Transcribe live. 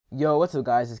Yo, what's up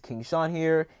guys, it's King Sean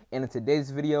here, and in today's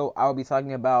video, I'll be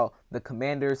talking about the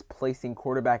Commanders placing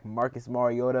quarterback Marcus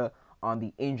Mariota on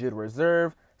the injured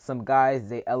reserve, some guys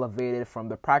they elevated from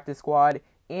the practice squad,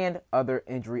 and other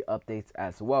injury updates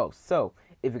as well. So,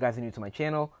 if you guys are new to my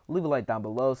channel, leave a like down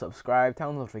below, subscribe, turn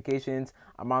on notifications.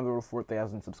 I'm on the road for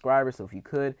 4,000 subscribers, so if you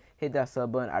could, hit that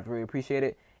sub button, I'd really appreciate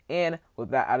it. And with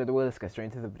that out of the way, let's get straight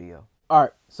into the video.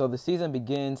 Alright, so the season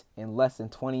begins in less than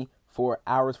 24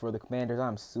 hours for the Commanders.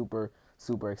 I'm super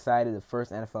excited. The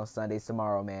first NFL Sundays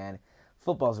tomorrow, man.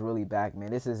 Football's really back,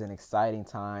 man. This is an exciting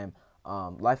time.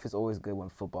 Life is always good when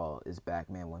football is back,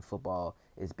 man, when football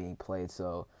is being played.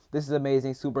 So this is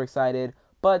amazing, super excited.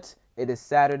 But it is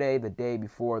Saturday, the day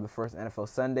before the first NFL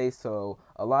Sunday, so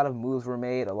a lot of moves were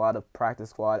made, a lot of practice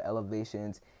squad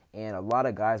elevations, and a lot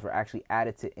of guys were actually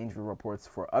added to injury reports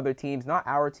for other teams, not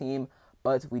our team,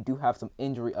 but we do have some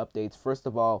injury updates. First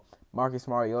of all, Marcus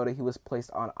Mariota, he was placed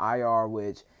on IR,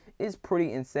 which is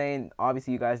pretty insane.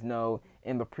 Obviously, you guys know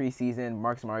in the preseason,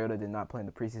 Marcus Mariota did not play in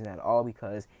the preseason at all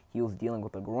because he was dealing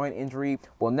with a groin injury.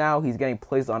 Well, now he's getting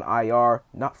placed on IR,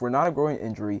 not a groin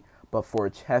injury, but for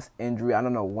a chest injury. I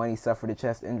don't know when he suffered a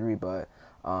chest injury, but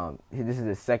this is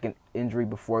his second injury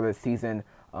before the season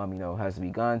has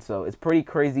begun. So it's pretty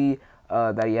crazy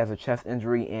that he has a chest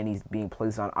injury and he's being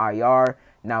placed on IR.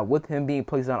 Now, with him being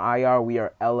placed on IR, we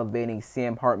are elevating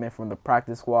Sam Hartman from the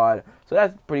practice squad. So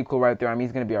that's pretty cool right there. I mean,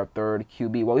 he's going to be our third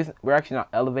QB. Well, we're actually not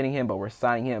elevating him, but we're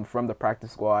signing him from the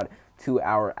practice squad to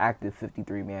our active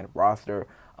 53-man roster.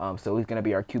 So he's going to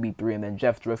be our QB3, and then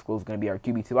Jeff Driscoll is going to be our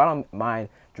QB2. I don't mind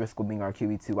Driscoll being our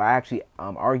QB2. I actually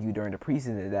argued during the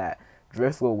preseason that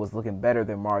Driscoll was looking better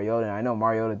than Mariota. And I know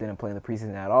Mariota didn't play in the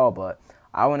preseason at all, but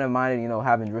I wouldn't have minded,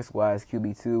 having Driscoll as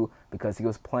QB2 because he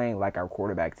was playing like our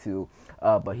quarterback too.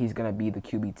 But he's going to be the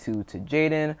QB2 to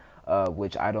Jaden,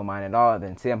 which I don't mind at all. And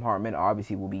then Sam Hartman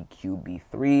obviously will be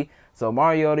QB3. So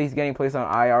Mariota, he's getting placed on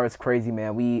IR. It's crazy,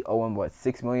 man. We owe him, what,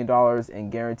 $6 million in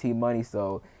guaranteed money.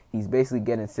 So he's basically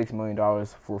getting $6 million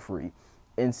for free.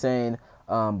 Insane.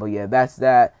 But yeah, that's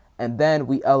that. And then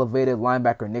we elevated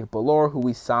linebacker Nick Bellore, who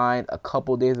we signed a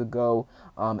couple days ago.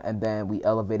 And then we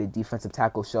elevated defensive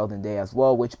tackle Sheldon Day as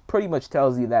well, which pretty much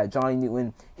tells you that Johnny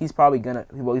Newton, he's probably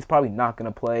not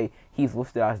going to play. He's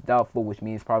listed as doubtful, which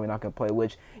means probably not going to play,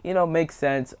 which, makes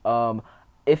sense.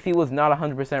 If he was not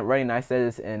 100% ready, and I said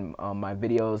this in my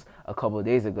videos a couple of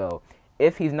days ago,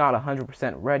 if he's not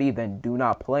 100% ready, then do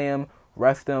not play him.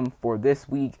 Rest him for this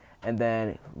week, and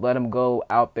then let him go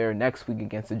out there next week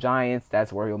against the Giants.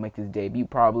 That's where he'll make his debut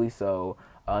probably. So,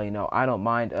 I don't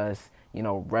mind us,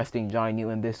 resting Johnny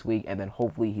Newton this week, and then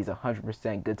hopefully he's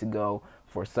 100% good to go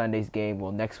for Sunday's game.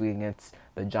 Well, next week against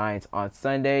the Giants on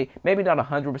Sunday. Maybe not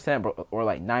 100%, but or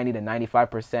like 90 to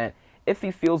 95%. If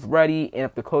he feels ready, and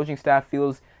if the coaching staff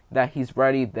feels that he's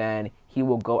ready, then he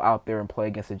will go out there and play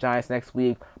against the Giants next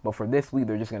week. But for this week,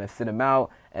 they're just going to sit him out.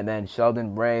 And then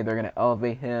Sheldon Ray, they're going to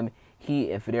elevate him.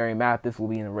 He and Fedarian Mathis will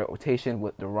be in a rotation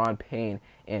with Deron Payne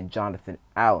and Jonathan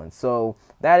Allen. So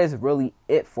that is really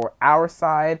it for our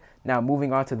side. Now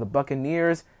moving on to the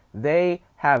Buccaneers. They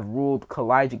have ruled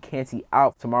Kalijah Kancey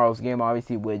out tomorrow's game,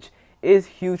 obviously, which is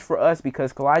huge for us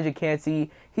because Kalijah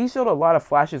Kancey, he showed a lot of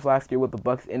flashes last year with the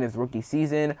Bucs in his rookie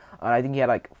season. I think he had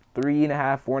like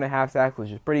 3.5, 4.5 sacks,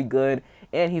 which is pretty good.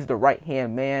 And he's the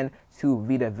right-hand man to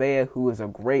Vita Vea, who is a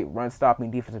great run-stopping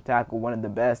defensive tackle, one of the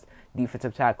best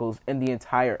defensive tackles in the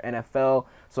entire NFL.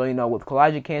 So, with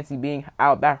Kalijah Kancey being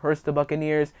out, that hurts the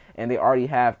Buccaneers. And they already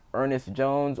have Ernest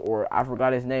Jones, or I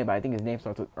forgot his name, but I think his name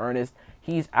starts with Ernest.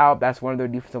 He's out. That's one of their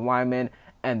defensive linemen.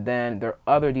 And then their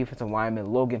other defensive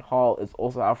lineman, Logan Hall, is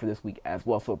also out for this week as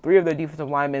well. So 3 of their defensive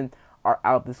linemen are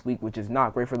out this week, which is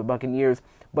not great for the Buccaneers,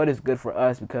 but it's good for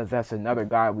us because that's another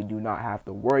guy we do not have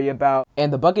to worry about.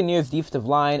 And the Buccaneers defensive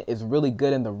line is really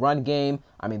good in the run game.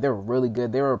 I mean, they're really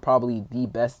good. They were probably the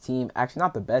best team, actually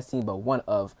not the best team, but one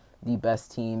of the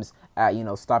best teams at,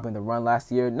 stopping the run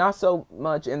last year. Not so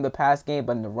much in the pass game,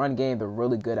 but in the run game, they're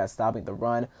really good at stopping the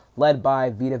run, led by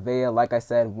Vita Vea. Like I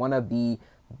said, one of the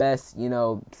best,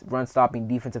 run-stopping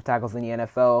defensive tackles in the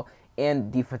NFL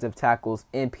and defensive tackles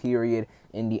in period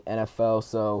in the NFL.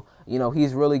 So,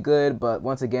 he's really good. But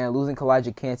once again, losing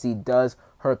Kalijah Kancey does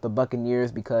hurt the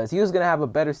Buccaneers because he was going to have a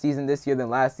better season this year than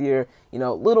last year.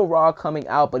 Little raw coming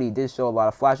out, but he did show a lot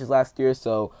of flashes last year.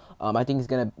 So, I think he's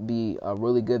going to be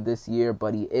really good this year.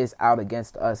 But he is out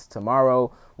against us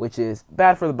tomorrow, which is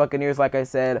bad for the Buccaneers, like I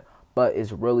said, but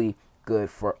is really good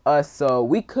for us. So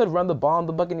we could run the ball on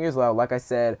the Buccaneers. Like I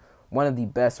said, one of the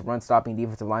best run-stopping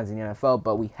defensive lines in the NFL,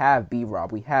 but we have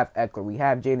B-Rob, we have Eckler, we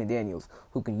have Jaden Daniels,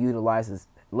 who can utilize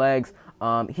legs.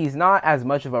 He's not as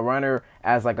much of a runner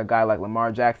as like a guy like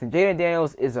Lamar Jackson. Jaden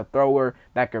Daniels is a thrower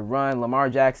that can run. Lamar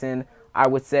Jackson, I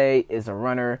would say, is a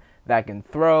runner that can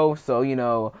throw. So,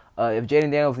 if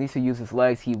Jaden Daniels needs to use his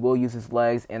legs, he will use his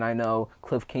legs. And I know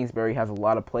Cliff Kingsbury has a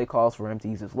lot of play calls for him to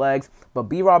use his legs. But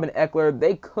B-Rob and Eckler,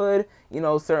 they could,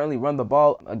 certainly run the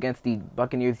ball against the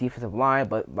Buccaneers defensive line.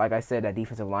 But like I said, that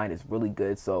defensive line is really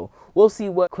good. So we'll see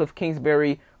what Cliff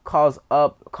Kingsbury calls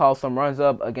some runs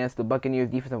up against the Buccaneers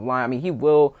defensive line. I mean, he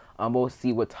will. We'll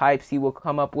see what types he will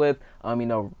come up with.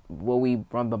 Will we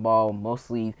run the ball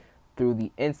mostly through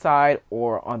the inside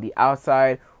or on the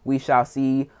outside? We shall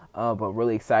see. But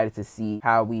really excited to see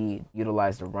how we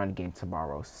utilize the run game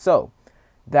tomorrow. So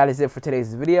that is it for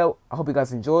today's video. I hope you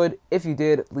guys enjoyed. If you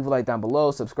did, leave a like down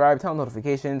below, subscribe, turn on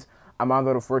notifications. I'm on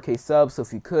the 4K subs, so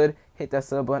if you could hit that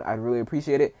sub button, I'd really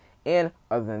appreciate it. And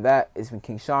other than that, it's been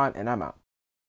King Sean, and I'm out.